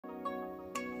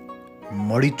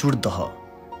मणिचुड दह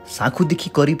साँखुदेखि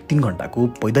करिब 3 घण्टाको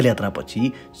पैदल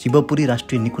यात्रापछि शिवपुरी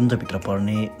राष्ट्रिय निकुञ्जभित्र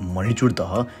पर्ने मणिचुड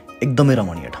दह एकदमै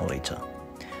रमणीय ठाउँ रहेछ।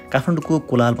 काठमाडौँको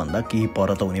कोलालभन्दा केही पर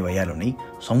त हुने भइहाल्यो नै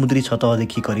समुद्री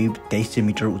सतहदेखि करिब 2300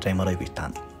 मिटर उचाइमा रहेको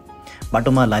स्थान।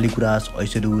 बाटोमा लालिगुराँस,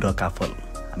 ऐसेलु र काफल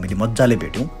हामीले मजाले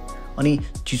भेट्यौँ अनि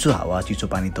चिसो हावा चिसो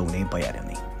पानी त हुने भइहाल्यो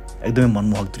नै। एकदमै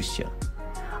मनमोहक दृश्य।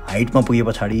 हाइटमा पुगे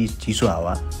पछाडि चिसो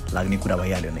हावा लाग्ने कुरा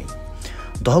भइहाल्यो नै।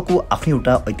 दहको आफ्नै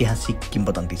एउटा ऐतिहासिक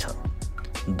किम्वदन्ती छ।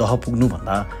 दह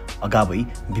पुग्नुभन्दा अगावै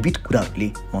विविध कुराहरूले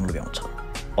मन लोभ्याउँछ।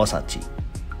 असाध्यै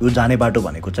यो जाने बाटो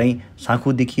भनेको चाहिँ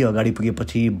साँखुदेखि अगाडि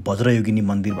पुगेपछि वज्रयोगिनी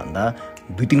मन्दिरभन्दा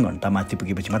 2-3 घण्टा माथि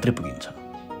पुगेपछि मात्रै पुगिन्छ।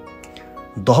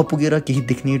 दह पुगेर केही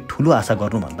देख्ने ठुलो आशा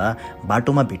गर्नुभन्दा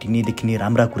बाटोमा भेटिने देखिने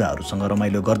राम्रा कुराहरूसँग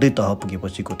रमाइलो गर्दै दह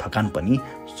पुगेपछिको थकान पनि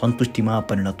सन्तुष्टिमा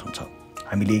परिणत हुन्छ।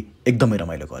 हामीले एकदमै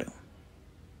रमाइलो गऱ्यौँ।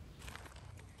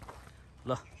 ल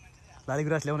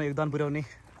लालिगुराँस ल्याउने योगदान पुर्याउने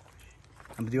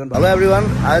हाम्रो जीवन। हेलो एभ्रिवान,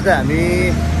 आज चाहिँ हामी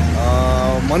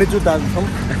मणिचुड दाजु छौँ।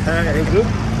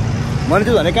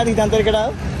 मणिचुड भने कहाँदेखि जान्छ केटा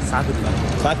हो?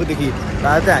 साँखुदेखि। र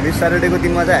आज चाहिँ हामी स्याटरडेको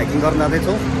दिनमा चाहिँ हाइकिङ गर्न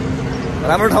जाँदैछौँ।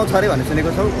 राम्रो ठाउँ छ अरे भन्ने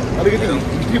सुनेको छौँ। अलिकति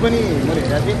हिस्ट्री पनि मैले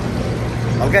हेरेको थिएँ,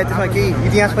 हल्का त्यसमा केही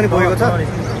इतिहास पनि बोकेको छ।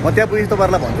 म त्यहाँ पुगेँ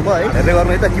तपाईँहरूलाई भन्छु म है, हेर्दै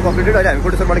गर्नु है त। Keep updated. अहिले हामी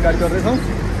कोटेश्वरबाट गाडी चढ्दैछौँ,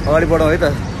 अगाडि बढौँ है त।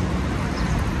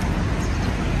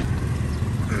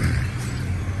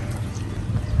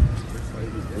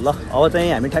 ल अब चाहिँ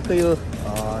हामी ठ्याक्कै यो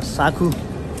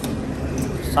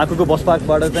साँखुको बस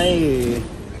पार्कबाट चाहिँ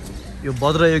यो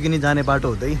वज्रयोगिनी जाने बाटो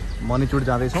हुँदै मणिचुड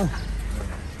जाँदैछौँ।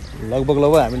 लगभग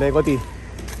हामीलाई कति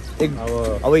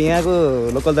अब यहाँको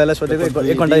लोकल दाइलाई सोधेको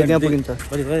 1 घन्टा त्यहाँ पुगिन्छ,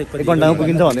 1 घन्टामा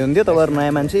पुगिन्छ भन्ने हुन्थ्यो। तपाईँहरू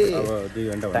नयाँ मान्छे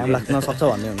टाइम लाग्न सक्छ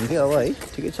भन्ने हुन्थ्यो। अब है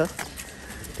ठिकै छ,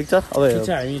 ठिक छ। अब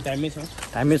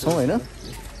टाइममै छौँ होइन।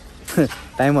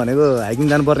 टाइम भनेको हाइकिङ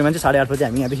जानुपर्ने मान्छे 8:30 बजी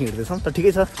हामी यहाँदेखि हिँड्दैछौँ त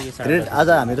ठिकै छ। ग्रेट। आज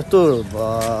हामी जस्तो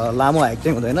लामो हाइक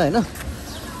चाहिँ हुँदैन होइन।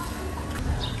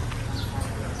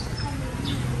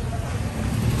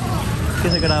 के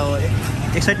छ केटा,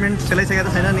 अब एक्साइटमेन्ट खेलाइसकेको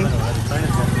त छैन नि?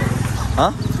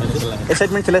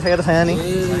 एक्साइटमेन्ट खेलाइसकेको त छैन नि?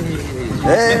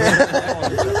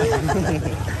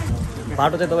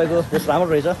 बाटो चाहिँ तपाईँको यस्तो राम्रो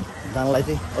रहेछ जानलाई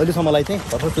चाहिँ। अहिलेसम्मलाई चाहिँ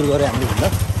भर्खर सुरु गऱ्यो हामीले हिँड्न।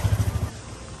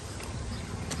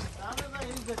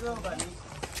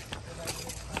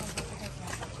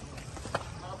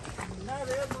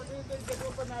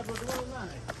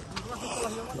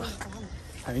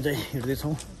 हामी चाहिँ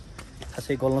हिँड्दैछौँ।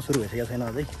 खासै गल्न सुरु भइसकेको छैन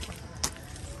अझै।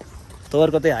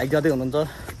 तपाईँहरू कतै हाइक जाँदै हुनुहुन्छ,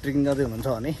 ट्रेकिङ जाँदै हुनुहुन्छ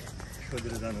भने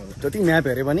जति म्याप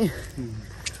हेऱ्यो पनि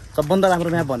सबभन्दा राम्रो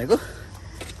म्याप भनेको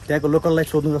त्यहाँको लोकललाई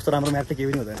सोध्नु जस्तो राम्रो म्याप चाहिँ केही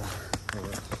पनि हुँदैन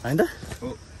होइन त?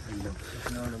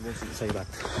 सही बात।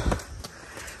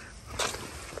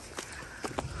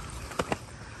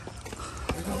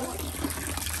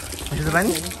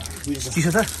 पानी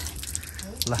चिसो छ।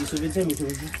 ल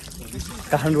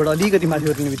काठमाडौँबाट अलिकति माथि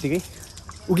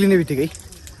उक्लिने बित्तिकै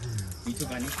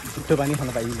मिठो पानी खान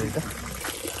पाइन्छ त।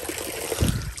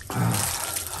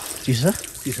 चिसो छ,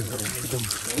 चिसो छ एकदम।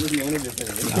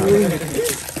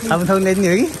 साबुन ल्याइदिने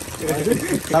हो कि?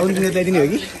 साबुन ल्याइदिने हो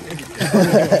कि?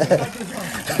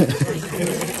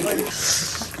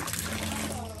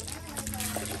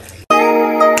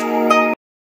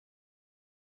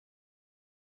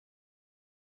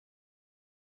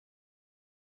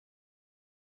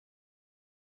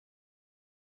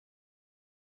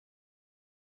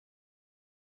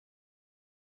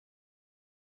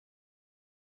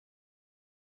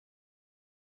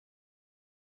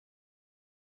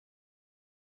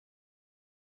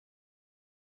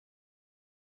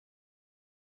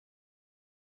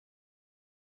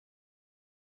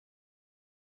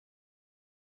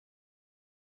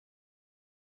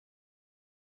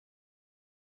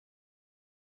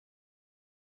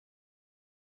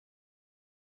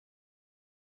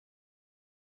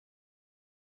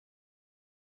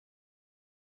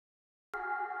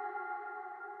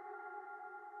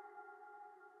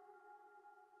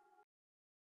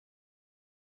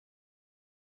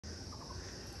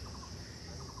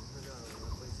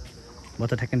 म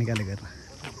त ठ्याक्कै निकालेको हेर्न।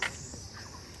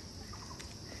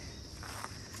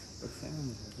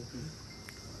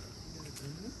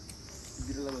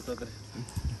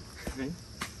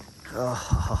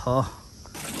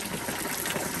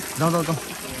 जाउँ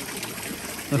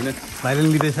भाइरल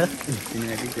लिँदैछ।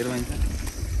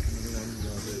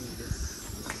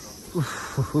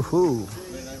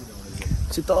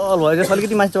 शीतल भयो क्या।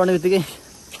 अलिकति माथि चढ्ने बित्तिकै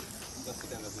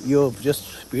यो जस्ट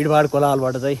भिडभाड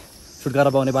कोलाहलबाट चाहिँ छुटकारा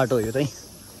पाउने बाटो हो यो चाहिँ।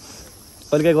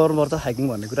 कहिले काहीँ गर्नुपर्छ हाइकिङ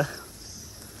भन्ने कुरा।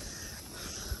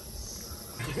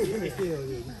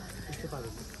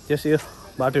 त्यस यो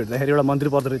बाटो हिँड्दाखेरि एउटा मन्दिर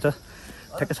पर्दो रहेछ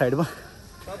ठ्याक्कै साइडमा।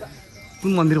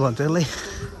 कुन मन्दिर भन्छ यसलाई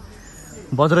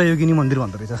वज्रयोगिनी मन्दिर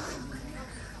भन्दो रहेछ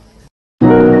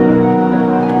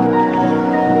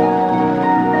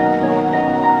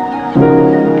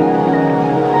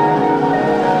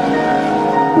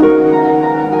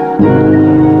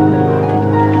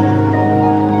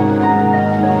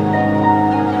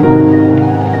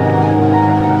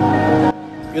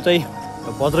यो चाहिँ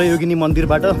वज्रयोगिनी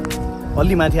मन्दिरबाट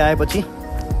अलि माथि आएपछि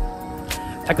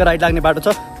ठ्याक्क राइट लाग्ने बाटो छ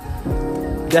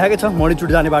देखाएकै छ मणिचुड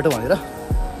जाने बाटो भनेर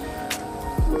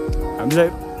हामीलाई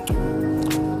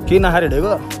केही नखाएर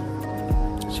हिँडेको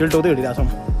सेल्टाउँदै हिँडिरहेछौँ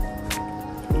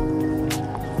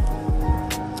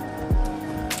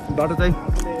बाटो चाहिँ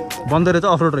बन्द रहेछ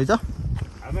अफरोड रहेछ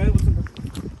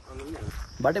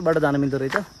बाटैबाट जान मिल्दो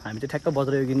रहेछ हामी चाहिँ ठ्याक्क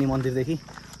वज्रयोगिनी मन्दिरदेखि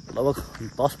लगभग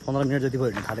 10-15 मिनट जति भयो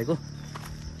हिँड्न थालेको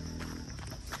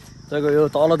तपाईँको यो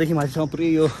तलदेखि माथिसम्म पुरै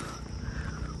यो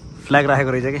फ्ल्याग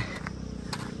राखेको रहेछ कि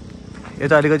यो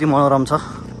त अलिकति मनोरम छ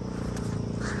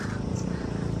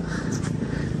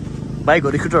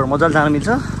बाइकहरू स्कुटरहरू मजाले जान मिल्छ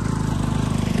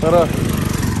तर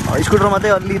स्कुटरमा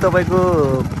चाहिँ अलि तपाईँको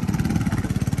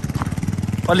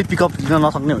अलि पिकअप लिन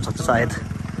नसक्ने हुनसक्छ सायद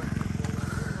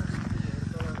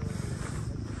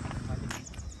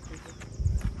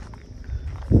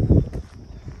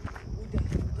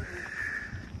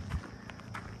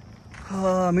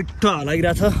मिठो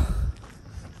लागिरहेछ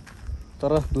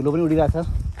तर धुलो पनि उडिरहेछ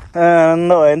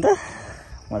आनन्द भयो नि त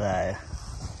मजा आयो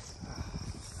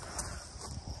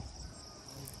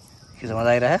के छ मजा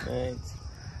आइरहेछ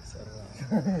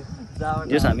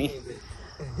यस हामी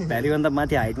भ्यालीभन्दा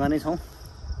माथि हाइटमा नै छौँ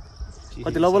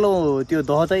कति लगभग त्यो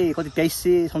दह चाहिँ कति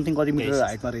 2300 समथिङ कति मिटर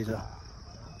हाइटमा रहेछ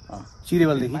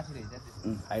चिरेबलदेखि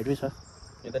हाइटमै छ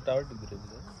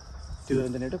त्यो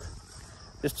नेटवर्क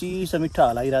त्यस चिसो मिठो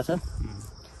लागिरहेछ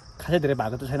खासै धेरै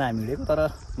भएको त छैन हामी हिँडेको तर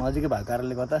नजिकै भएको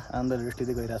कारणले गर्दा आनन्द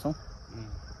दृष्टिले गइरहेछौँ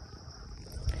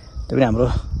त्यो पनि हाम्रो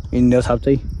इन्डिया साहब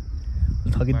चाहिँ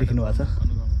थकित देखिनु भएको छ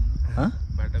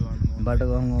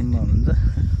बाटोको अङ्गमा हुनुहुन्छ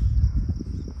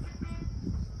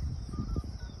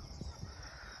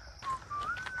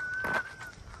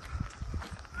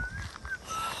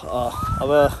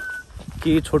अब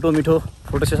के छोटो मिठो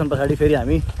फोटो सेसन पछाडि फेरि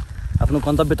हामी आफ्नो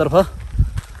गन्तव्यतर्फ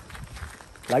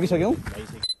लागिसक्यौँ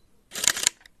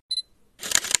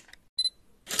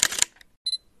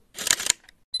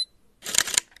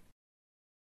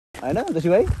हैन जोशी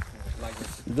भाइ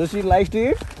Joshi like to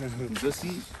it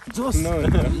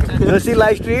Joshi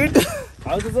like to it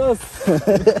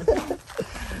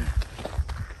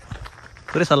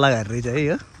पुरै सल्लाह गरेर रहेछ है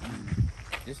यो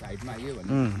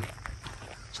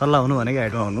सल्लाह हुनु भनेको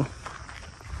हाइटमा हुनु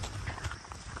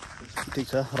ठिक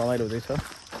छ रमाइलो हुँदैछ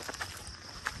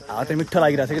हावा चाहिँ मिठो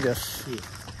लागिरहेछ कि त्यस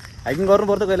हाइकिङ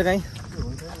गर्नुपर्छ कहिले काहीँ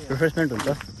रिफ्रेसमेन्ट हुन्छ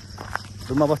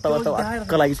रुममा बस्दा बस्दा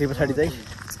वाक्क लागिसके पछाडि चाहिँ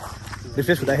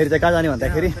रिफ्रेस हुँदाखेरि चाहिँ कहाँ जाने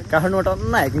भन्दाखेरि काठमाडौँमा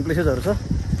टन्न हाइकिङ प्लेसेसहरू छ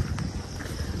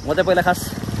म चाहिँ पहिला खास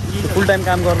फुल टाइम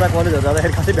काम गर्दा कलेजहरू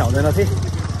जाँदाखेरि खासै भ्याउँदैन थिएँ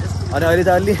अनि अहिले त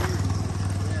अलि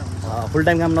फुल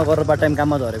टाइम काम नगरेर पार्ट टाइम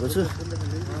काममा झरेको छु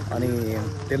अनि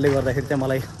त्यसले गर्दाखेरि चाहिँ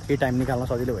मलाई केही टाइम निकाल्न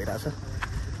सजिलो भइरहेछ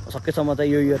सकेसम्म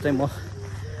चाहिँ यो इयर चाहिँ म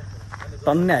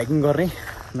टन्नै हाइकिङ गर्ने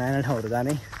नयाँ नयाँ ठाउँहरू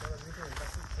जाने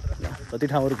जति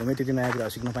ठाउँहरू घुमेँ त्यति नयाँ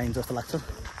कुराहरू सिक्न पाइन्छ जस्तो लाग्छ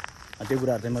त्यो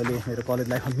कुराहरू चाहिँ मैले मेरो कलेज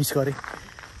लाइफमा मिस गरेँ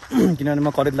किनभने म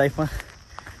कलेज लाइफमा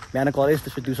बिहान कलेज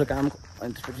त्यसपछि दिउँसो काम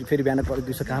अनि त्यसपछि फेरि बिहान कलेज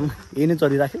दिउँसो काम यही नै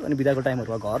चलिराख्यो अनि बिदाको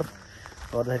टाइमहरूमा घर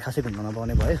गर्दाखेरि खासै घुम्न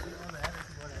नपाउने भयो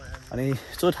अनि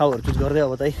यस्तो ठाउँहरू चुज गर्दै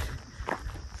अब चाहिँ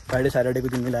फ्राइडे स्याटरडेको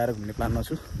दिन मिलाएर घुम्ने प्लानमा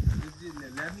छु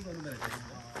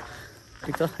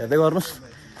ठिक छ हेर्दै गर्नुहोस्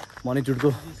मणिचुडको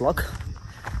भ्लग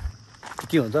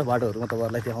के हुन्छ बाटोहरू म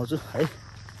तपाईँहरूलाई देखाउँछु है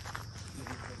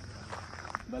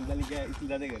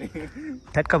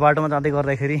ठ्याक्क बाटोमा जाँदै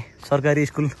गर्दाखेरि सरकारी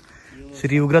स्कुल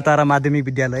श्री उग्रतारा माध्यमिक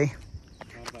विद्यालय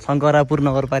शङ्करापुर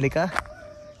नगरपालिका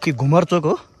के घुमरचोक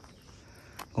हो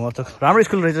घुमरचोक राम्रो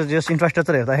स्कुल रहेछ जस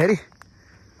इन्फ्रास्ट्रक्चर हेर्दाखेरि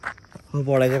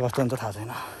पढाइ चाहिँ कस्तो हुन्छ थाहा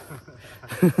छैन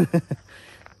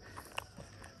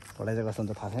पढाइ चाहिँ कस्तो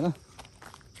हुन्छ थाहा छैन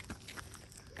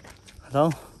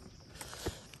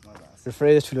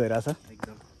फ्रेस फिल भइरहेछ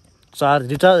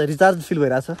रिचार्ज फिल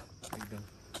भइरहेछ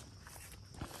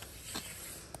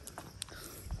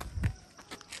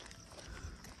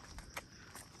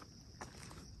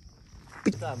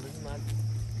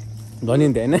धनी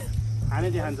होइन ए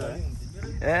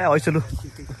ऐसेलु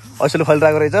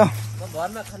फलिरहेको रहेछ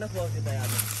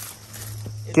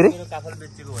के रे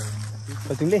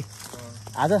तिमीले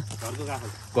आज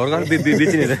घरको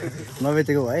बेचिने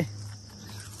नबेचेको भाइ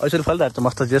ऐसेलु फलिरहेको छ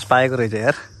मस्त जेस पाएको रहेछ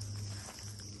यार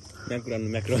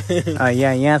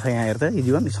यहाँ छ यहाँ हेर त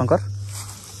जीवन शङ्कर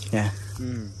यहाँ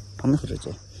भन्नु रहेछ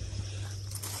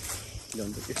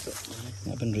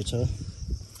यहाँ पनि रहेछ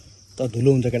त धुलो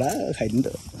हुन्छ केटा खाइदिनु त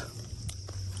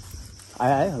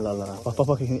आयो आयो ल ल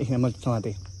पप्पा एकछिन म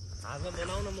समातेँ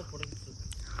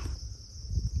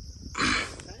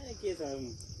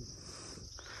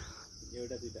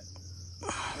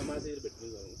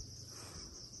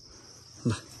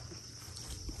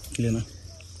लिएन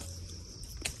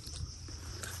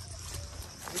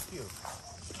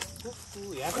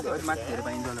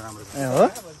ए हो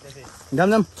जाम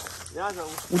जाम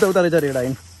उता उता रहेछ रेडा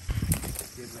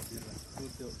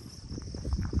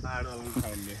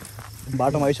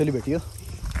बाटोमा आइसोली भेटियो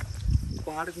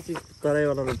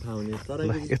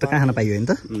यस्तो कहाँ खान पाइयो नि त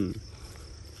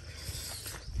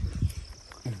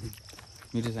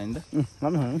मिठो छ नि त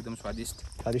एकदम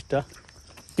स्वादिष्ट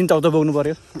किन चाउचाउ बोक्नु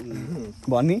पर्यो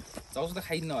भन्ने चाउचाउ त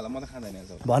खाइदिनु होला म त खाँदैन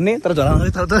भन्ने तर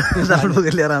झराउँदै चाउचाउ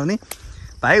बोकेर लिएर आउने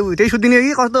भाइ त्यही सुत्दिने हो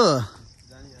कि कस्तो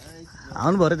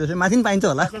आउनु पऱ्यो त्यसै माथि पनि पाइन्छ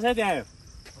होला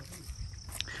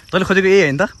तैँले खोजेको यही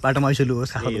होइन त बाटोमा आइसलु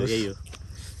होस् काफल होस्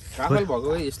काफल भएको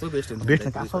यस्तो बेस्ट हुन्छ बेस्ट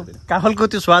काफलको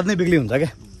त्यो स्वाद नै बेग्लै हुन्छ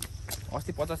क्या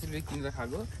अस्ति 50 रुपियाँ किनेर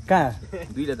खाएको कहाँ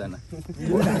 2 जना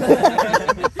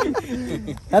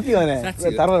कति हो एउटा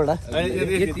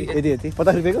यति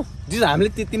 50 रुपियाँको जिस हामीले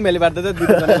 3 भाइले बाट्दा त 2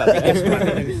 जना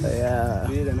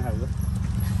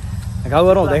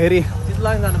गाउँघरमा हुँदाखेरि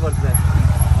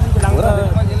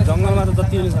जङ्गलमा त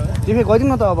जति तिमी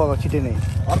गरिदिनु न त अब छिटै नै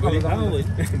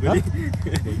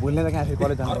भोलि त कहाँ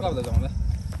कलेज जानु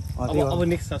अब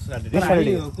नेक्स्ट सटरडे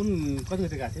कुन कति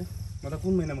बजे गएको थियो मतलब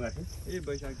कुन महिनामा गएको थियो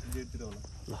वैशाख डेटतिर होला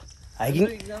ल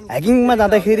हाइकिङमा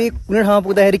जाँदाखेरि कुनै ठाउँमा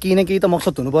पुग्दाखेरि केही न केही त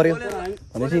मकसद हुनु पर्यो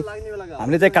भनेपछि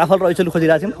हामीले चाहिँ काफल र ऐसलु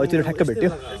खोजिरहेको थियौँ ऐसलु ठ्याक्क भेट्यो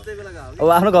अब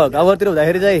आफ्नो गाउँघरतिर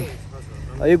हुँदाखेरि चाहिँ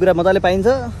यो कुरा मजाले पाइन्छ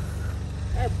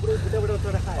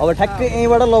अब ठ्याक्कै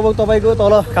यहीँबाट लगभग तपाईँको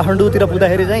तल काठमाडौँतिर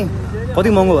पुग्दाखेरि चाहिँ कति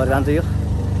महँगो भएर जान्छ यो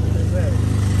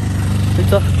ठिक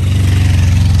छ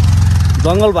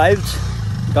जङ्गल भाइब्स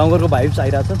गाउँघरको भाइब्स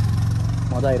आइरहेछ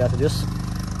मजा आइरहेछ जस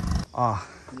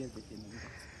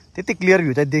त्यति क्लियर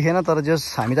भ्यू चाहिँ देखेन तर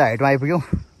जस हामी चाहिँ हाइटमा आइपुग्यौँ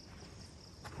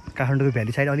काठमाडौँको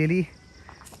भ्याली साइड अलिअलि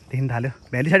देखिन थाल्यो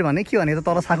भ्याली साइड भने के भने त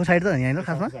तल साको साइड त यहाँ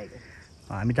खासमा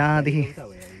हामी जहाँदेखि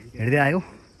हिँड्दै आयौँ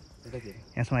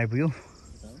यहाँसम्म आइपुग्यौँ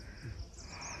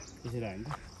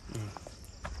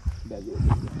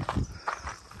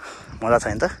मजा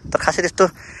छैन त तर खासै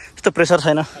त्यस्तो प्रेसर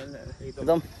छैन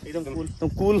एकदम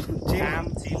कुल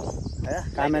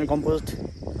काम and compost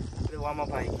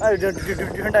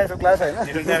different types of class होइन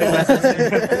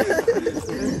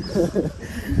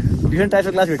डिफ्रेन्ट टाइप्स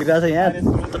अफ क्लास भेटिरहेको छ यहाँ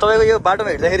तपाईँको यो बाटोमा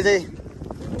हिँड्दाखेरि चाहिँ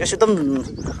यस एकदम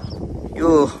यो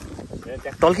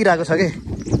टल्किरहेको छ कि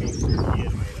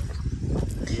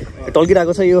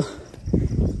टल्किरहेको छ यो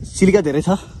सिलिका धेरै छ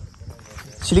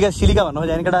सिलिका भन्नु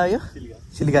खोजेँ केटा यो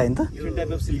सिलिका होइन त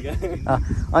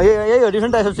यही हो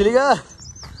डिफ्रेन्ट टाइप्स अफ सिलिका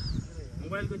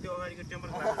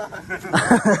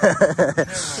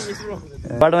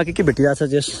बाटोमा के भेटिरहेको छ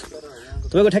जस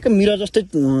तपाईँको ठ्याक्कै मिरर जस्तै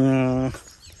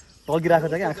टल्किरहेको छ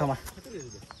क्या आँखामा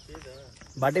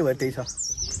बाटैभरि त्यही छ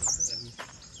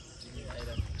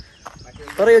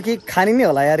तर यो के खाने नै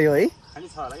होला यार यो है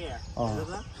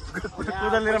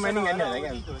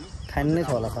खाने नै छ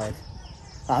होला सायद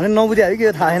हामीले नबुझायो कि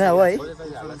यो थाहा छैन अब है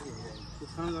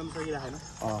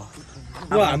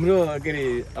हाम्रो के अरे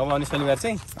अब अनि शनिबार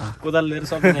चाहिँ कोदाल लिएर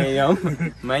सबै यहाँ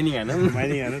माइनिङ हान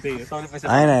त्यही हो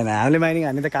होइन हामीले माइनिङ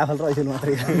हान्ने त काफल र ऐसलु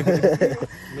मात्रै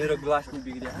मेरो ग्लास नि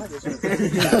बिग्रियो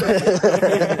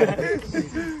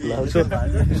उसको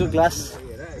ग्लास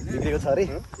बिग्रेको छ अरे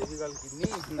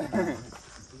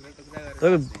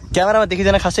तपाईँको क्यामेरामा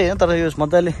देखिँदैन खासै होइन तर यो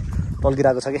मजाले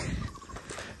टल्किरहेको छ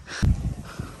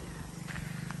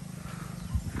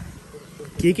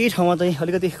कि केही ठाउँमा चाहिँ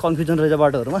अलिकति कन्फ्युजन रहेछ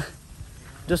बाटोहरूमा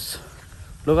जस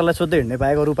लोकललाई सोध्दै हिँड्ने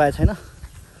पाएको अरू उपाय छैन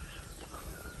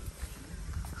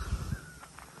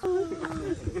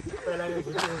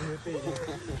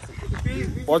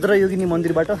वज्र योगिनी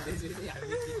मन्दिरबाट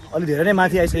अलि धेरै नै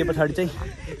माथि आइसके पछाडि चाहिँ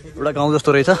एउटा गाउँ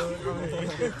जस्तो रहेछ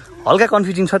हल्का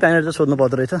कन्फ्युजिङ छ त्यहाँनिर चाहिँ सोध्नु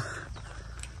पर्दो रहेछ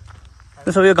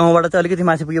त्यसो यो गाउँबाट चाहिँ अलिकति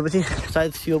माथि पुगेपछि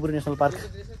सायद शिवपुरी नेसनल पार्क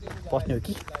पस्ने हो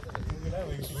कि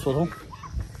सोधौँ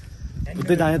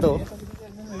बुझ्दै जाने त हो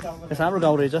यस राम्रो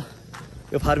गाउँ रहेछ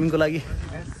यो फार्मिङको लागि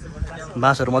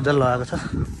बाँसहरू मजाले लगाएको छ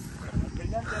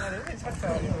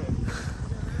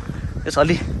यस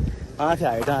अलि माथि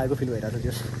हाइटमा आएको फिल भइरहेको छ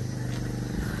त्यस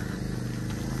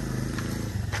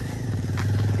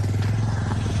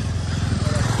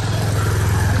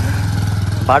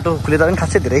बाटो खुलेता पनि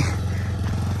खासै धेरै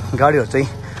गाडीहरू चाहिँ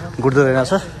गुड्दो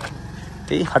रहेनछ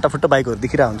त्यही फाटाफुट्टा बाइकहरू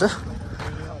देखिरहेको हुन्छ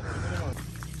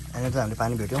यहाँनिर चाहिँ हामीले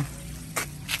पानी भेट्यौँ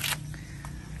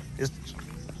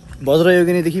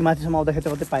वज्रयोगिनीदेखि माथिसम्म आउँदाखेरि त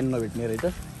कतै पानी नभेट्ने रहेछ।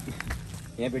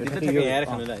 यहाँ भेट्छ ठ्याक्कै यहाँ आएर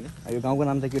खानु हैन। यो गाउँको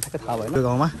नाम चाहिँ के ठ्याक्कै थाहा भएन। यो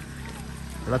गाउँमा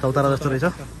एउटा चौतारा जस्तो रहेछ,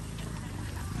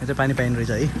 यहाँ चाहिँ पानी पाइने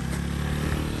रहेछ है।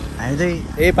 हामी चाहिँ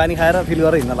यही पानी खाएर फिल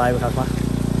गरेर हिँड्न लागेको खासमा।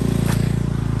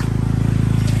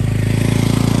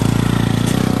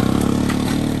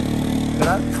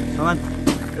 सामान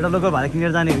एउटा लोकल भाडा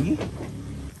किनेर जाने हो कि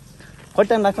कति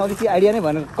टाइम लाग्छ अलिक आइडिया नै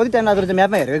भएन। कति टाइम लाग्दो रहेछ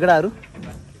म्यापमा हेरेको केटाहरू?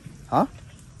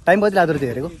 टाइम कति लाग्दो रहेछ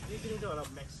हेरेको?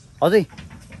 अझै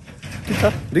ठिक छ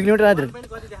 2 किलोमिटर आएर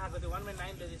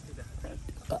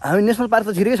हामी नेसनल पार्क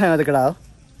त छिरेकै छैन त केटा हो।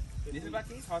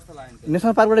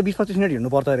 नेसनल पार्कबाट 20-25 मिनट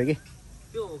हिँड्नुपर्छ अरे कि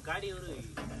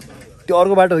त्यो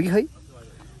अर्को बाटो हो कि खै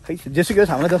खै जेसुकै होस्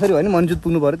हामीलाई जसरी होइन मणिचुड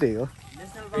पुग्नु पऱ्यो त्यही हो।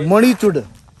 मणिचुड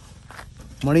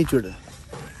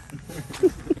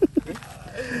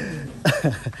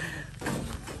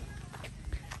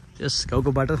यस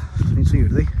गाउँको बाटो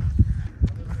हिँड्दै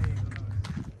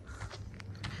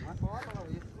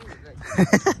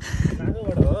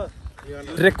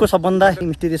ट्रेकको सबभन्दा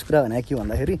मिस्टेरियस कुरा भने के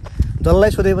भन्दाखेरि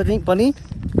जसलाई सोधेपछि पनि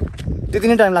त्यति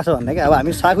नै टाइम लाग्छ भन्दा कि अब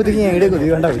हामी साकुदेखि यहाँ हिँडेको 2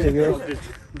 घन्टा भइसक्यो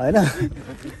होइन।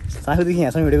 साकुदेखि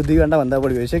यहाँसम्म हिँडेको 2 घन्टाभन्दा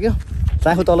बढी भइसक्यो।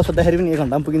 साखु तल सोद्धाखेरि पनि 1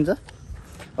 घन्टामा पुगिन्छ।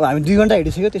 अब हामी 2 घन्टा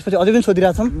हिँडिसक्यो, त्यसपछि अझै पनि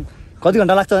सोधिरहेको छौँ कति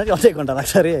घन्टा लाग्छ भने अझै 1 घन्टा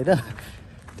लाग्छ अरे होइन।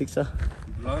 ठिक छ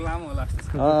ब्लग लामो होला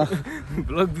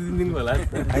ब्लग 2 दिन होला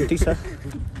ठिक छ।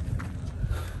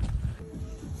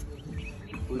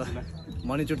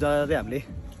 मणिचुड जाँदा चाहिँ हामीले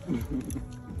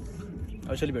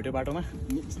ऐसेलु भेट्यो बाटोमा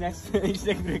स्न्याक्स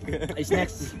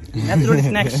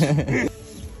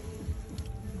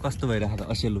कस्तो भइरहेको छ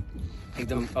ऐसेलु?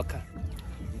 एकदम अक्खा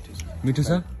मिठो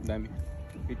छ, दामी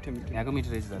मिठो यहाँको मिठो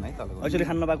रहेछ झन् है। तलको ऐसेलु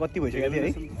खानु नपाएको कति भइसक्यो है।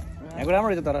 यहाँको राम्रो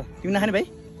रहेछ तर तिमी नखाने भाइ?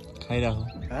 खाइरहेको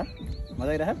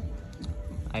मजा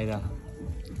आइरहेको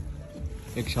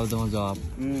एक शब्दमा जवाब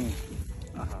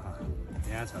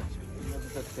यहाँ छ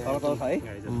है।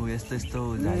 यस्तो यस्तो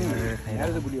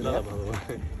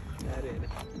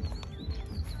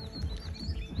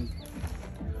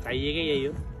खाइएकै यही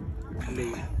हो।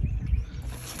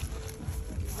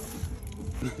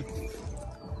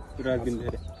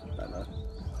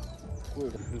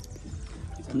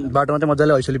 बाटोमा चाहिँ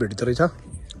मजाले ऐसेलु भेटिँदो रहेछ।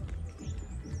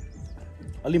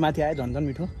 अलि माथि आयो झन् झन्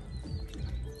मिठो।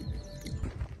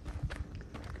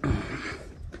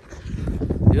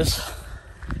 यस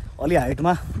अलि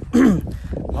हाइटमा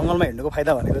जङ्गलमा हिँड्नुको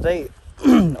फाइदा भनेको चाहिँ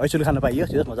ऐसेलु खान पाइयो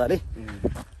यस मजाले।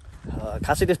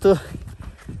 खासै त्यस्तो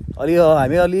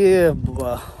हामी अलि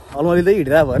अलमलिँदै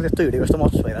हिँडिरहेको भएर त्यस्तो हिँडेको जस्तो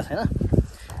महसुस भइरहेको छैन।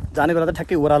 जाने बेला त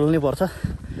ठ्याक्कै ओह्रालो नै पर्छ।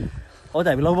 अब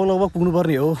चाहिँ हामी लगभग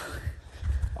पुग्नुपर्ने हो।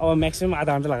 अब म्याक्सिमम्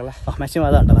आधा घन्टा लाग्ला। म्याक्सिमम्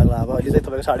आधा घन्टा लाग्ला। अब अहिले चाहिँ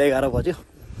तपाईँको 11:30 बज्यो।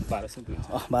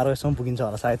 12 पुगिन्छ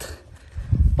होला सायद।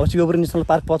 अब शिवपुरी नेसनल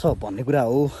पार्क पर्छ भन्ने कुरा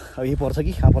हो। अब यही पर्छ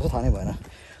कि कहाँ पर्छ थाहा नै भएन।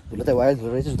 धुलो त वाइल्ड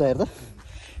धुलो रहेछ जुत्ता हेर्दा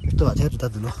यस्तो भएको छ जुत्ता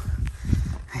धुलो।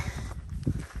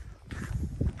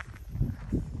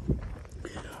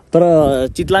 तर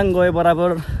चितलाङ गए बराबर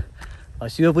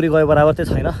शिवपुरी गए बराबर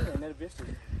चाहिँ छैन।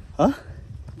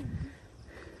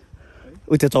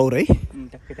 उ त्यो चौर है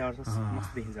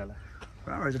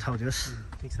राम्रो ठाउँ थियो।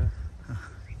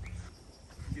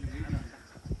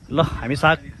 ल हामी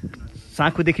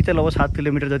साँखुदेखि चाहिँ लगभग 7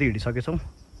 किलोमिटर जति हिँडिसकेछौँ।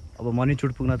 अब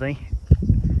मणिचुड पुग्न चाहिँ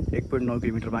 1.9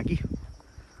 किलोमिटर बाँकी।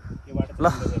 ल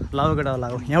लागो केटा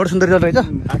लागो। यहाँबाट सुन्दर रहेछ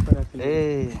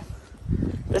ए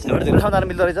यस्तोबाट धेरै ठाउँ जान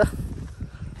मिल्दो रहेछ।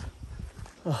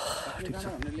 ठिक छ।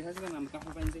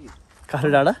 काफल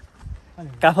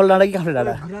डाँडा कि काफल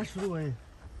डाँडा?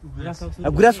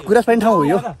 गुराँस पाइने ठाउँ हो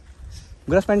यो?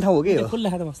 गुराँस पाइने ठाउँ हो कि यो?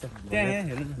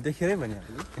 देखेरै भने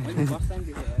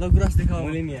ल गुराँस देखाऊ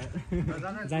मैले नि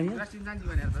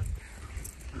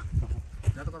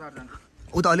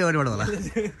उ त अलि अगाडिबाट होला।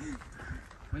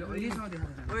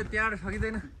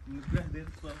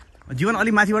 जीवन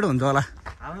अलि माथिबाट हुन्छ होला।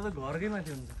 हाम्रो त घरकै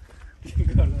माथि हुन्छ।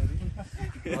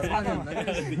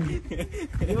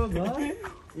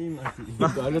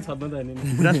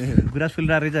 गुराँस फुल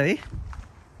रहेछ है।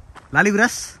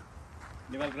 लालिगुराँस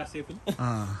नेपाल राष्ट्रिय फुल।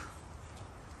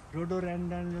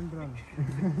 रोडोडेन्ड्रन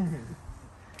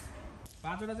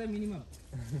 5वटा चाहिँ मिनिमम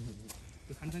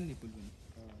त्यो खान्छ नि फुल पनि।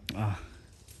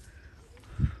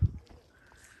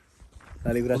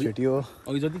 लालिगुराँस भेटियो।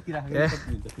 अघि जति किरा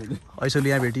ऐसेलु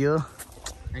यहाँ भेटियो।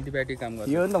 एन्टिबायोटिक काम गर्छ।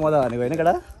 यो नि त मजा भनेको होइन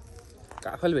केटा।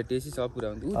 काफल भेटेपछि सब पुरा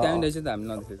हुन्छ। उ टाइम रहेछ त हामी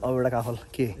नदेखेको। अब एउटा काफल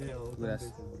के गुराँस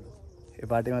यो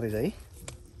बाटोमा रहेछ है।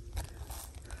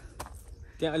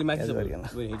 त्यहाँ अलि माथि छ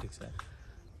ठिक छ।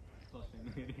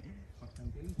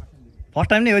 फर्स्ट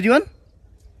टाइम नै हो जीवन?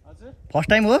 फर्स्ट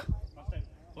टाइम हो?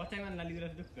 फर्स्ट टाइम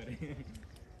लालिगुराँस दुख गरे।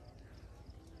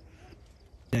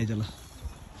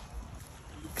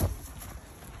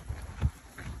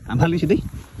 हामी फाल्ने सिधै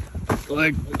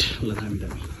राइट ल हामी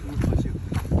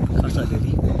खर्च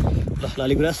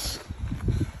अलि ल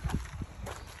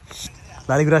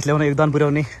लालीगुराँस ल्याउन योगदान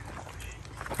पुर्याउने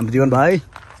हाम्रो जीवन भाइ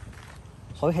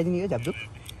सबै खाइदिने हो झ्यापझुप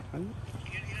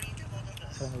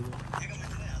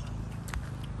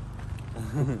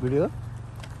भिडियो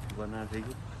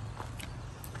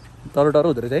टरो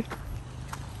हुँदो रहेछ है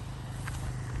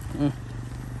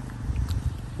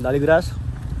लालीगुराँस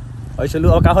ऐसेलु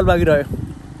अब काफल बाँकी रह्यो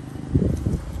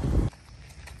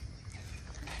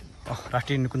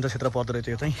राष्ट्रिय निकुञ्ज क्षेत्र पर्दो रहेछ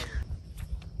यो चाहिँ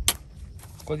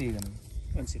कति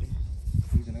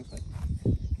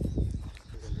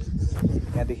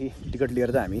यहाँदेखि टिकट लिएर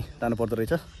चाहिँ हामी जानु पर्दो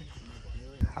रहेछ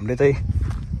हामीले चाहिँ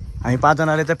हामी 5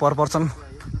 जनाले चाहिँ पर पर्सन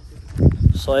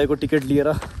 100 को टिकट लिएर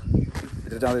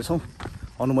जाँदैछौँ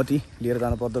अनुमति लिएर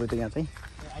जानु पर्दो रहेछ यहाँ चाहिँ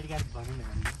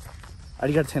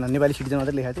आइडी कार्ड छैन नेपाली सिटिजन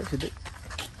मात्रै लेखाएको थियो सिधै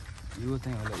यो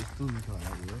चाहिँ होला यस्तो मिठो होला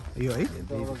यो है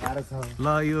ल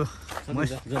यो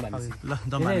ल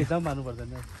जम्मानु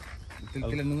पर्दैन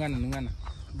त्यसले नुङ्गा न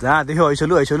जहाँ देख्यो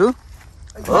ऐसेलु हो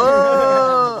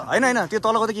होइन त्यो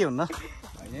तलको त के हुन्न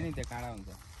हैन नि त्यो काँडा हुन्छ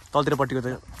तलतिरपट्टिको त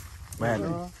भइहाल्यो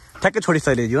ठ्याक्कै छोडिस्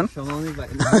तैँले जीवन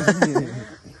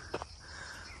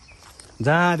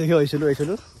जहाँ देख्यो ऐसेलु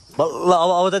बल्ल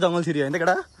अब चाहिँ जङ्गल छिरी होइन त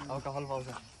केटा अब कफल पाउँछ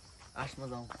आसमा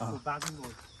जाउँ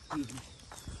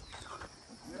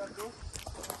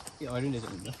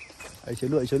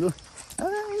ऐसेलु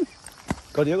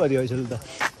कति हो ऐसेलु त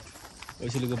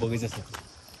ऐसेलुको बगैँचा छ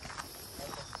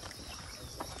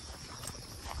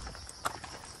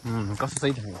कस्तो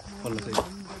सही थियो पल्लो चाहिँ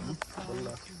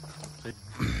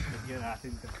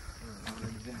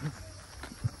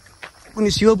कुनै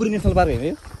शिवपुरी नेसनल पार्क होइन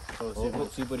यो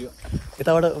शिवपुरी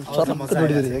यताबाट सर्लक्क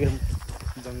जोडिँदो रहेछ क्या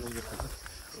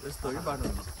यस्तो हो कि बाटो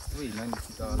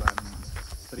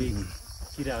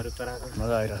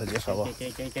मजा आइरहेको छ अब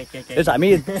त्यसो हामी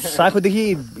साखुदेखि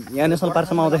यहाँ नेसनल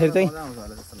पार्कसम्म आउँदाखेरि चाहिँ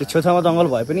त्यो छेउछाउमा जङ्गल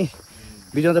भए पनि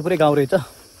बिचमा चाहिँ पुरै गाउँ रहेछ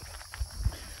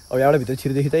अब यहाँबाट भित्र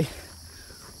छिर्देखि चाहिँ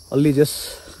अलि जस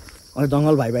अनि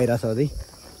जङ्गल भाइ बाहिरहेको छ अझै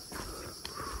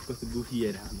कस्तो दुखी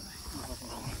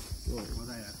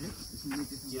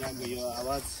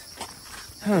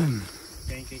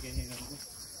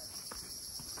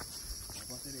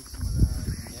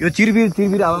यो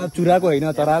चिरबिर आवाज चुराको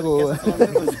होइन चराको हो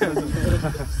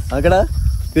केटा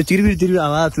यो चिरबिर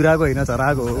आवाज चुराको होइन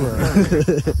चराको हो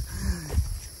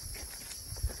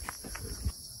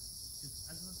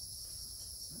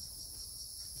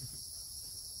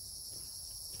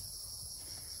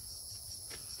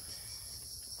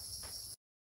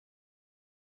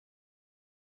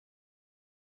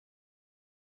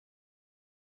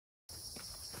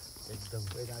एकदम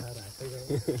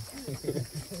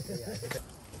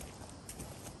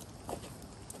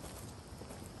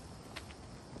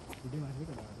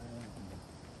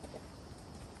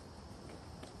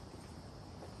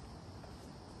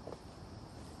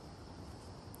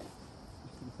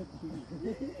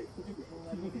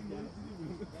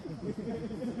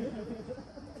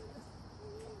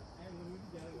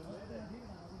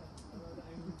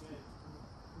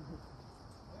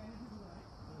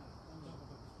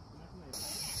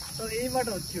यही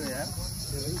बाटो थियो यार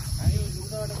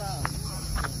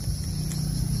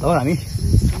अब हामी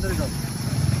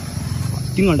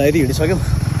 3 घन्टा यदि हिँडिसक्यौँ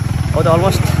अब त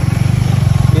अलमोस्ट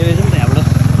यो रहेछ नि त यहाँबाट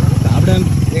हापडाम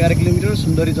 11 किलोमिटर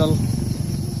सुन्दरी जल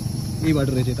यही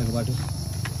बाटो रहेछ यताको बाटो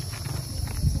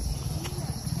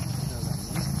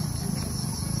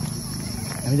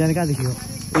हामी जाने कहाँदेखि हो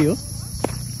यही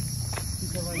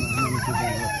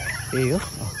हो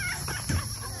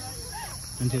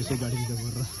मान्छेहरू चाहिँ गाडी रिजर्भ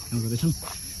गरेर हिँड्नु गर्दैछन्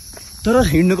तर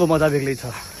हिँड्नुको मजा बेग्लै छ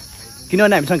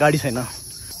किनभने हामीसँग गाडी छैन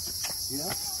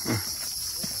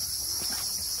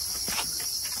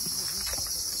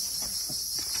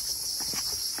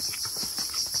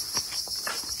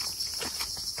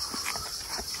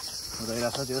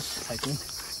भइरहेको छ त्यो हाइकिङ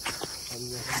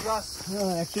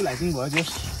एक्चुअल हाइकिङ भयो त्यो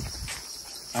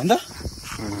होइन त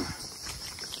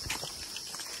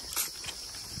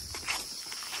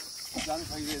जानु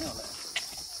सकिँदैन होला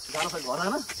जानु खोइ घर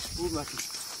आएन माथि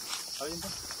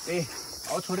ए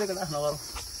अब छोडेर केटा नगरौँ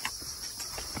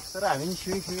तर हामी नि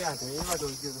सिँडी आएको यही बाटो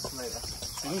त्यो जस्तो लागिरहेको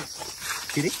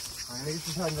फेरि होइन कि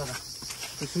त्यसो अनि जग्गा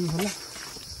त्यो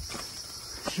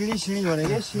सिँडी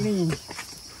भनेको सिँडी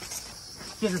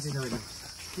के छ चिज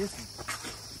के छ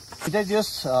चाहिँ त्यस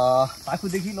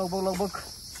पाखुदेखि लगभग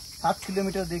 7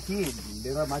 किलोमिटरदेखि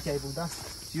लिएर माथि आइपुग्दा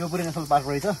शिवपुरी नेसनल पार्क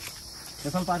रहेछ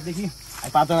नेसनल पार्कदेखि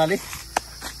हामी 5 जनाले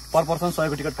पर पर्सन 100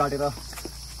 को टिकट काटेर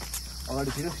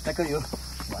अगाडि छिर्यो ट्याक्कै यो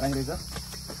भराङ रहेछ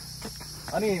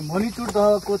अनि मणिचुड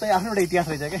दहको चाहिँ आफ्नो एउटा इतिहास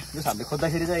रहेछ क्या जस हामीले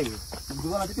खोज्दाखेरि चाहिँ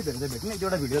गुगलमा त्यति धेरै चाहिँ भेट्ने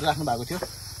एउटा भिडियो राख्नु भएको थियो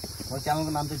म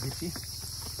च्यानलको नाम चाहिँ बिर्सी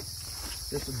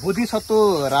त्यस बोधिसत्व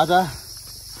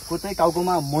राजाको चाहिँ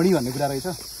टाउकोमा मणि भन्ने कुरा रहेछ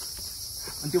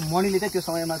अनि त्यो मणिले चाहिँ त्यो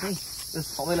समयमा चाहिँ त्यो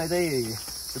सबैलाई चाहिँ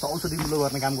त्यो औषधिमूलक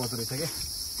गर्ने काम गर्दो रहेछ क्या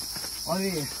अनि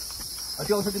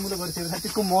त्यो औषधिमूलक गरिसकेपछि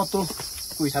त्यसको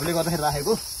महत्त्वको हिसाबले गर्दाखेरि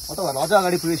राखेको म तपाईँहरूलाई अझ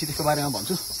अगाडि पुगेपछि त्यसको बारेमा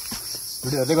भन्छु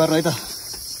भिडियो हेर्दै गर्नु है त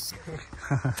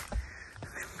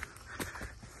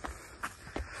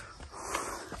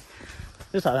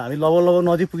त्यस हामी लगभग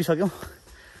नजिक पुगिसक्यौँ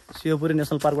शिवपुरी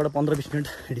नेसनल पार्कबाट 15-20 मिनट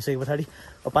हिँडिसके पछाडि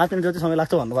अब 5 मिनट जति समय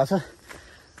लाग्छ भन्नुभएको छ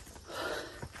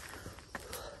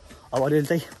अब अलिअलि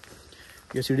चाहिँ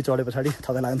यो सिडी चढे पछाडि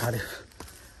थकाइ लाग्न थाल्यो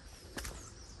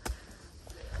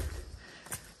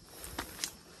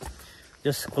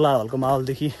यस कोलाहलको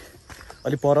माहौलदेखि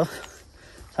अलि पर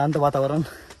शान्त वातावरण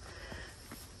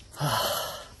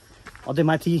अझै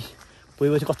माथि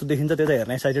पुगेपछि कस्तो देखिन्छ त्यो त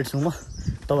हेर्न एक्साइटेड छु म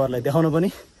तपाईँहरूलाई देखाउनु पनि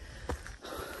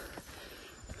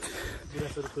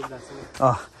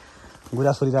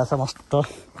गुराँस फुलिरहेछ मस्त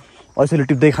ऐसेलु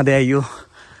टिप्दै खाँदै आइयो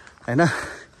होइन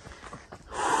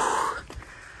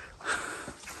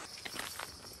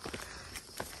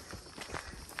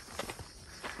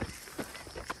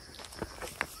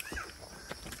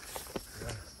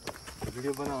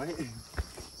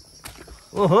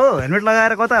ओहो हेलमेट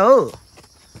लगाएर कता हो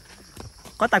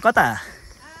कता कता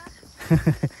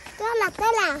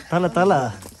तल तल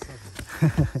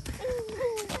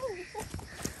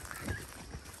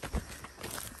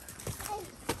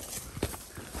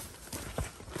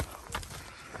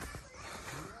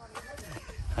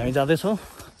हामी जाँदैछौँ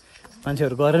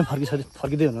मान्छेहरू गएर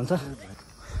फर्किँदै हुनुहुन्छ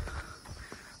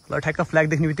ल ठ्याक्क फ्ल्याग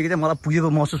देख्ने बित्तिकै चाहिँ मलाई पुगेको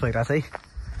महसुस भइरहेछ है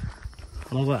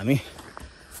अब हामी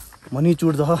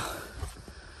मणिचुड दह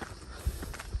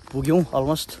पुग्यौँ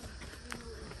अलमोस्ट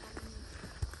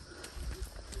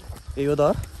यही हो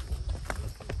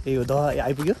दह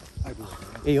आइपुग्यो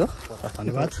यही हो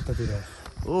धन्यवाद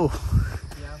ओ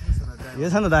यो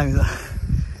छ नि त दामी त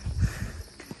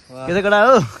के चाहिँ कडा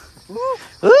हो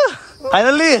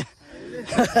फाइनल्ली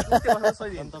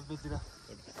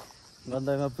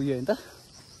गन्तव्यमा पुग्यो होइन त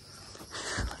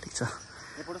ठिक छ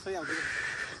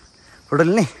फोटो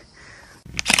लिने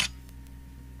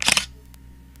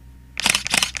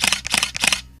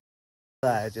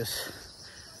आयो त्यस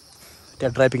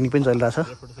त्यहाँ ड्राई पिकनिक पनि चलिरहेछ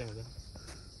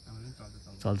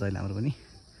चल्छ अहिले हाम्रो पनि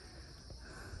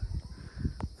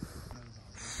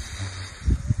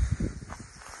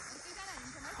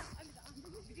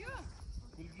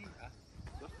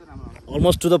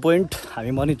अलमोस्ट टु द पोइन्ट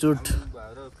हामी मणिचुड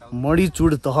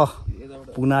दह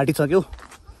पुग्न आँटिसक्यौँ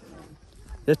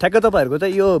ठ्याक्कै तपाईँहरूको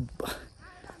चाहिँ यो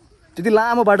त्यति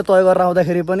लामो बाटो तय गरेर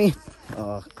आउँदाखेरि पनि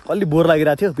अलि बोर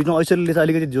लागिरहेको थियो बिचमा ऐश्वर्यले चाहिँ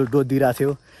अलिकति डोज दिइरहेको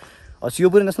थियो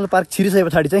शिवपुरी नेसनल पार्क छिरिसके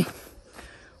पछाडि चाहिँ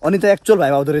अनि त एक्चुअल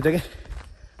भाइब आउँदो रहेछ क्या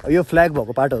यो फ्ल्याग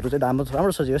भएको बाटोहरू चाहिँ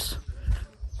राम्रो छ यस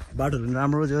बाटोहरू पनि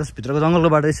राम्रो छ भित्रको जङ्गलको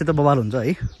बाटो यसै त बवाल हुन्छ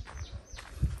है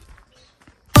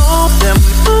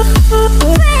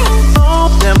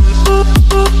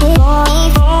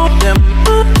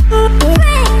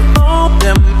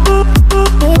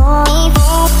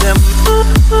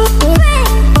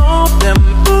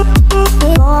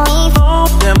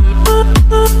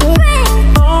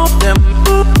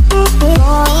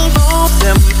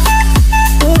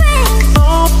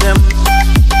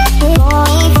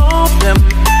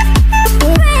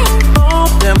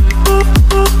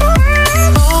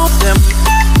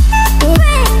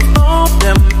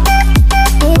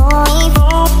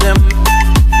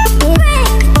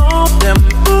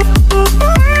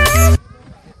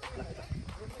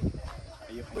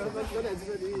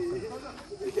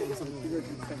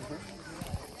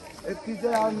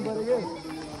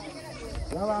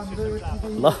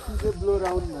ल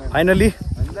फाइनली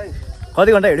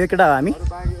कति घन्टा हिँड्यो केटा हामी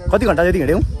कति घन्टा जति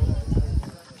हिँड्यौँ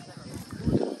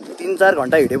 3-4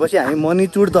 घन्टा हिँडेपछि हामी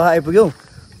मणिचुड दह आइपुग्यौँ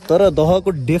तर दहको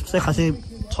डेप्थ चाहिँ खासै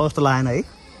छ जस्तो लागेन है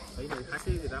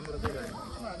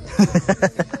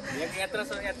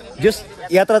यस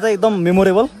यात्रा चाहिँ एकदम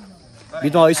मेमोरेबल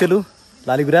बिचमा ऐसेलु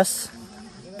लालिगुराँस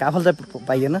काफल चाहिँ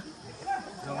पाइएन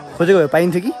खोजेको भए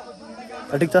पाइन्थ्यो कि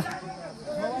ठिक छ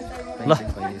ल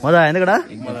मजा आएन केटा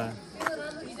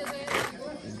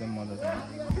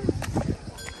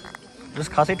जस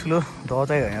खासै ठुलो दह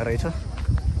चाहिँ होइन रहेछ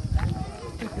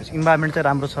इन्भाइरोमेन्ट चाहिँ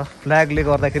राम्रो छ फ्ल्यागले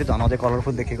गर्दाखेरि झन् अझै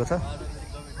कलरफुल देखेको छ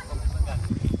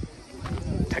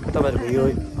ठ्याक्क तपाईँहरूको यो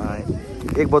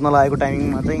 1 बज्न लागेको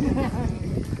टाइमिङमा चाहिँ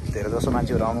धेरै जसो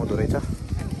मान्छेहरू आउनुहुँदो रहेछ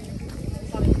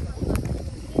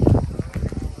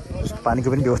पानीको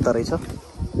पनि व्यवस्था रहेछ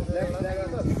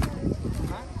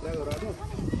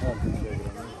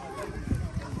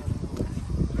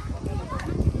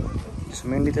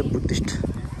मेनली चाहिँ बुद्धिस्ट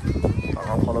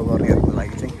धर्म फलो गर्नेहरूको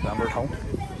लागि चाहिँ राम्रो ठाउँ।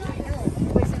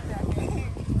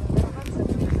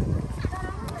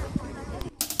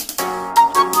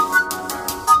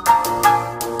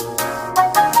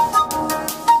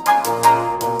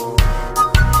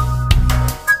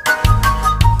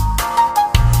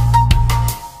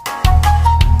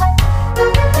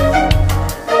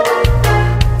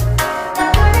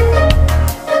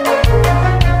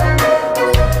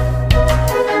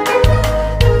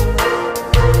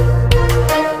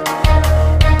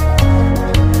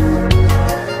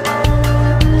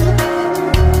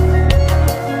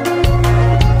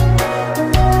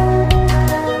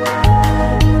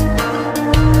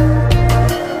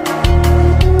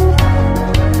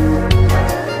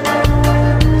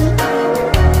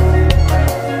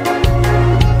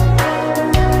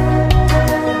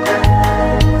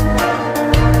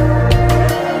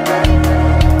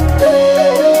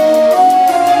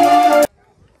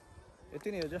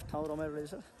 जस्ट ठाउँ रमाइलो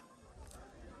रहेछ।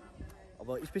 अब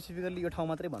स्पेसिफिकल्ली यो ठाउँ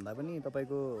मात्रै भन्दा पनि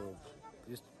तपाईँको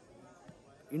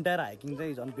इन्टायर हाइकिङ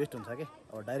चाहिँ झन् बेस्ट हुन्छ क्या।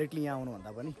 अब डाइरेक्टली यहाँ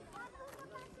आउनुभन्दा पनि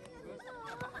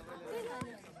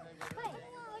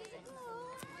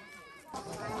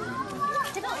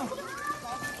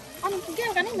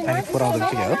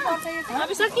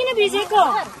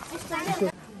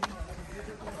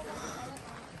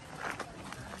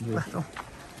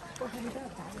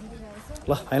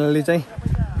ल फाइनल्ली चाहिँ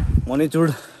मणिचुड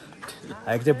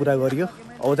हाइक चाहिँ पुरा गरियो।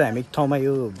 अब चाहिँ हामी ठाउँमा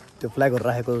यो त्यो फ्ल्यागहरू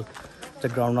राखेको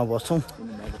चाहिँ ग्राउन्डमा बस्छौँ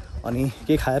अनि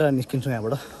केही खाएर निस्किन्छौँ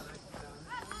यहाँबाट।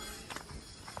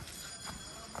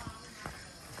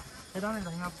 यो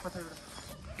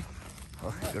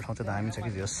ठाउँ चाहिँ दामी छ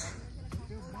कि जस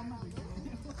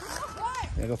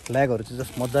यहाँको फ्ल्यागहरू चाहिँ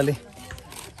जस्ट मजाले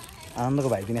आनन्दको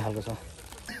भाइदिने खालको छ।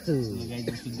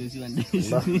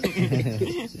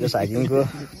 जस हाइकिङको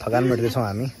थकान मेट्दैछौँ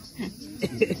हामी।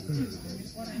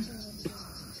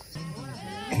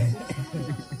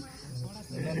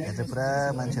 यहाँ चाहिँ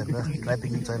पुरा मान्छेहरूको ड्राई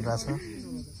पिकनिक चलिरहेछ,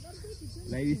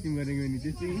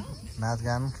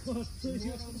 नाचगान।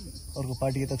 अर्को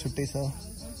पार्टी यता छुट्टै छ,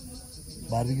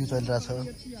 बार्बिक्यू चलिरहेछ।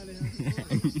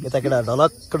 यता केटा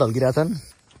ढलक्क ढल्किरहेछन्।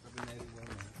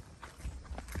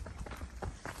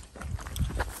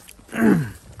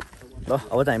 ल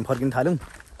अब चाहिँ हामी फर्किन थाल्यौँ।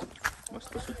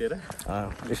 मस्त सुतेर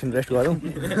एकछिन रेस्ट गरौँ।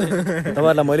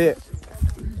 तपाईँहरूलाई मैले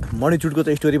मणिचुडको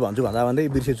चाहिँ स्टोरी भन्छु भन्दै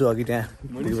बिर्सेछु अघि। त्यहाँ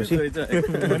पुगेपछि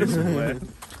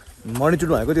मणिचुड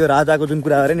भनेको त्यो राजाको जुन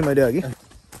कुरा गरेँ नि मैले अघि,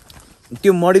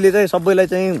 त्यो मणिले चाहिँ सबैलाई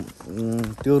चाहिँ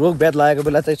त्यो रोग व्याध लागेको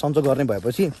बेला चाहिँ सन्चो गर्ने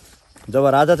भएपछि जब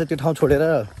राजा चाहिँ त्यो ठाउँ छोडेर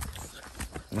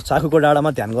साखुको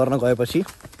डाँडामा ध्यान गर्न गएपछि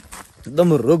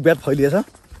एकदम रोग व्याध फैलिएछ।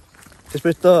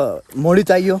 त्यसपछि त मणि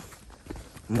चाहियो।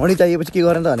 मणि चाहिएपछि के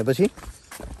गरेन त भनेपछि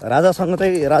राजासँग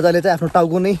चाहिँ राजाले चाहिँ आफ्नो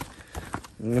टाउको नै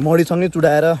मणिसँगै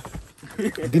चुडाएर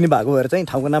दिने भएको भएर चाहिँ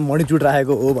ठाउँको नाम मणिचुड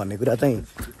राखेको हो भन्ने कुरा चाहिँ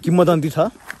किम्वदन्ती छ।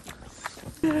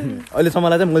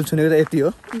 अहिलेसम्मलाई चाहिँ मैले सुनेको चाहिँ यति हो।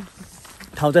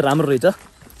 ठाउँ चाहिँ राम्रो रहेछ,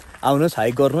 आउनुहोस्,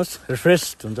 हाइक गर्नुहोस्,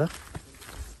 रिफ्रेस हुन्छ।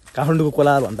 काठमाडौँको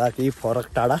कोलाभन्दा केही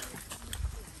फरक टाढा,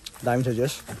 दामी छ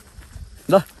जस।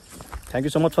 ल thank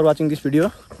you so much for watching this video.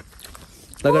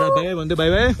 लगेर बाई भन्दै बाई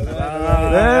बाई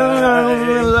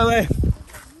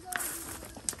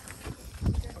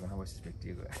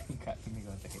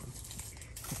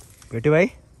भेट्यो भाइ।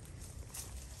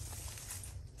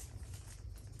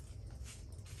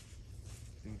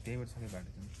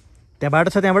 त्यहाँ बाटो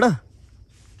छ त्यहाँबाट?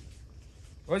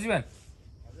 ओ जीवन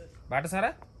बाटो छ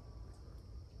र?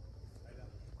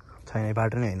 छैन,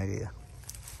 बाटो नै होइन कि।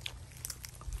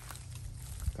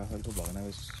 काफलको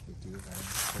भग्नावशेष भेटियो।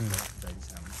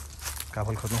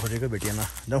 काफल खोज्नु खोजेको भेटिएन।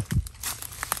 जाउँ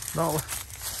ल अब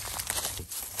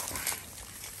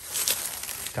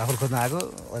काफल खोज्न आएको,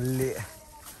 अलि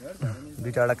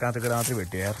दुई चारवटा काँचो कुरा मात्रै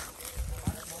भेट्यो यार।